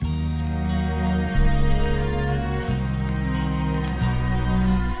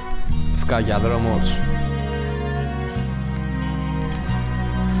Pefkakia dromos.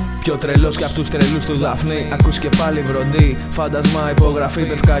 Πιο τρελός κι απ' τους τρελούς του Δαφνή. Ακούς και πάλι βροντί, φάντασμα υπογραφή.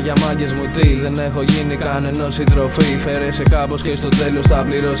 Pefkakia μάγκες μου τι, δεν έχω γίνει κανενός συντροφή. Φέρεσαι κάπως και στο τέλος θα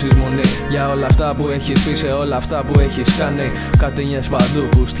πληρώσεις μουνή. Για όλα αυτά που έχεις πει, σε όλα αυτά που έχεις κάνει. Κατίνιες παντού,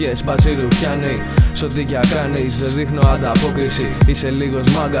 πουστιές, μπατσίρου πιάνει. Σ' ό,τι κι κάνεις, δεν δείχνω ανταπόκριση. Είσαι λίγος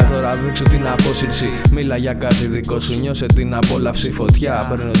μάγκα, τώρα δείξου την απόσυρση. Μίλα για κάτι δικό σου, νιώσε την απόλαυση. Φωτιά,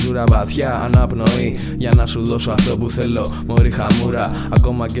 παίρνω τζούρα βαθιά, αναπνοή. Για να σου δώσω αυτό που θέλω, μωρή χαμούρα.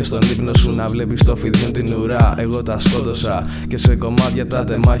 Ακόμα και στον ύπνο σου να βλέπεις το φιδιούν την ουρά. Εγώ τα σκότωσα και σε κομμάτια τα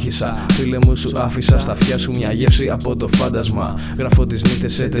τεμάχισα. Φίλε μου σου άφησα στα αυτιά σου μια γεύση από το φάντασμα. Γράφω τις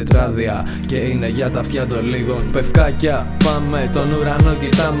νύχτες σε τετράδια και είναι για τα αυτιά των λίγων. Pefkakia, πάμε, τον ουρανό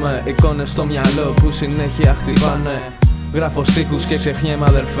κοιτάμε. Εικόνες στο μυαλό που συνέχεια χτυπάνε. Γράφω στίχους και ξεχνιέμαι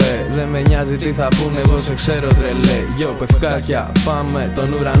αδερφέ. Δεν με νοιάζει τι θα πούνε, εγώ σε ξέρω τρελέ. Yo, Pefkakia, πάμε,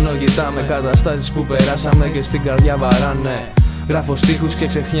 τον ουρανό κοιτάμε. Καταστάσεις που περάσαμε και στην καρδιά βαράνε. Γράφω στίχους και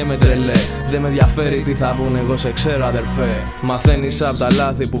ξεχνιέμαι τρελέ. Δεν με ενδιαφέρει τι θα πούνε, εγώ σε ξέρω αδερφέ. Μαθαίνεις απ' τα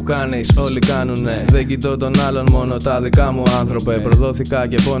λάθη που κάνεις, όλοι κάνουνε. Δεν κοιτώ τον άλλον, μόνο τα δικά μου άνθρωπε. Προδόθηκα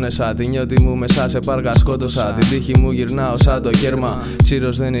και πόνεσα, τη νιώτη μου μέσα σε πάργα σκότωσα. Την τύχη μου γυρνάω σαν το κέρμα.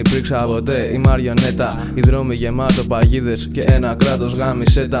 Τσίρος δεν υπήρξα ποτέ, η μαριονέτα. Οι δρόμοι γεμάτο παγίδες και ένα κράτος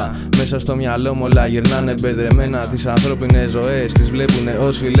γάμισε τα. Μέσα στο μυαλό μου όλα γυρνάνε μπερδεμένα. Τις ανθρώπινες ζωές τις βλέπουνε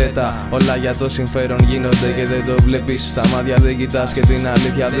ως φιλέτα. Όλα για το συμφέρον γίνονται και δεν το βλέπεις. Στα μάτια δεν κοιτάς και την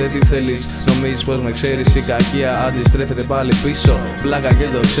αλήθεια δεν τη θέλεις. Νομίζεις πως με ξέρεις, η κακία αντιστρέφεται πάλι πίσω. Πλάκα και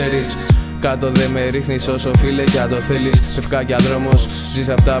το ξέρεις. Κάτω δεν με ρίχνεις όσο φίλε κι αν το θέλεις. Pefkakia δρόμος, ζεις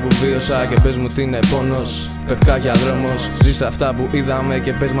αυτά που βίωσα και πες μου τι είναι πόνος. Pefkakia δρόμος, ζεις αυτά που είδαμε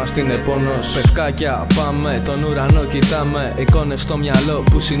και πες μας τι είναι πόνος. Pefkakia, πάμε, τον ουρανό κοιτάμε. Εικόνες στο μυαλό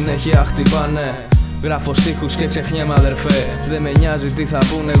που συνέχεια χτυπάνε. Γράφω στίχους και ξεχνιέμαι αδερφέ. Δεν με νοιάζει τι θα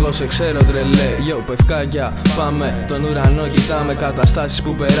πούνε, εγώ σε ξέρω τρελέ. Yo, Pefkakia, πάμε, τον ουρανό κοιτάμε. Καταστάσεις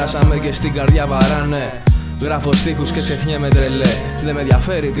που περάσαμε και στην καρδιά βαράνε. Γράφω στίχους και ξεχνιέμαι τρελέ. Δεν με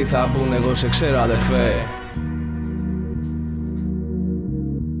ενδιαφέρει τι θα πούνε, εγώ σε ξέρω αδερφέ.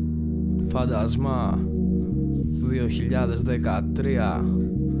 Φάντασμα 2013.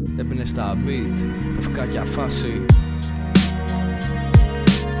 Έμπαινε στα beat, Pefkakia φάση.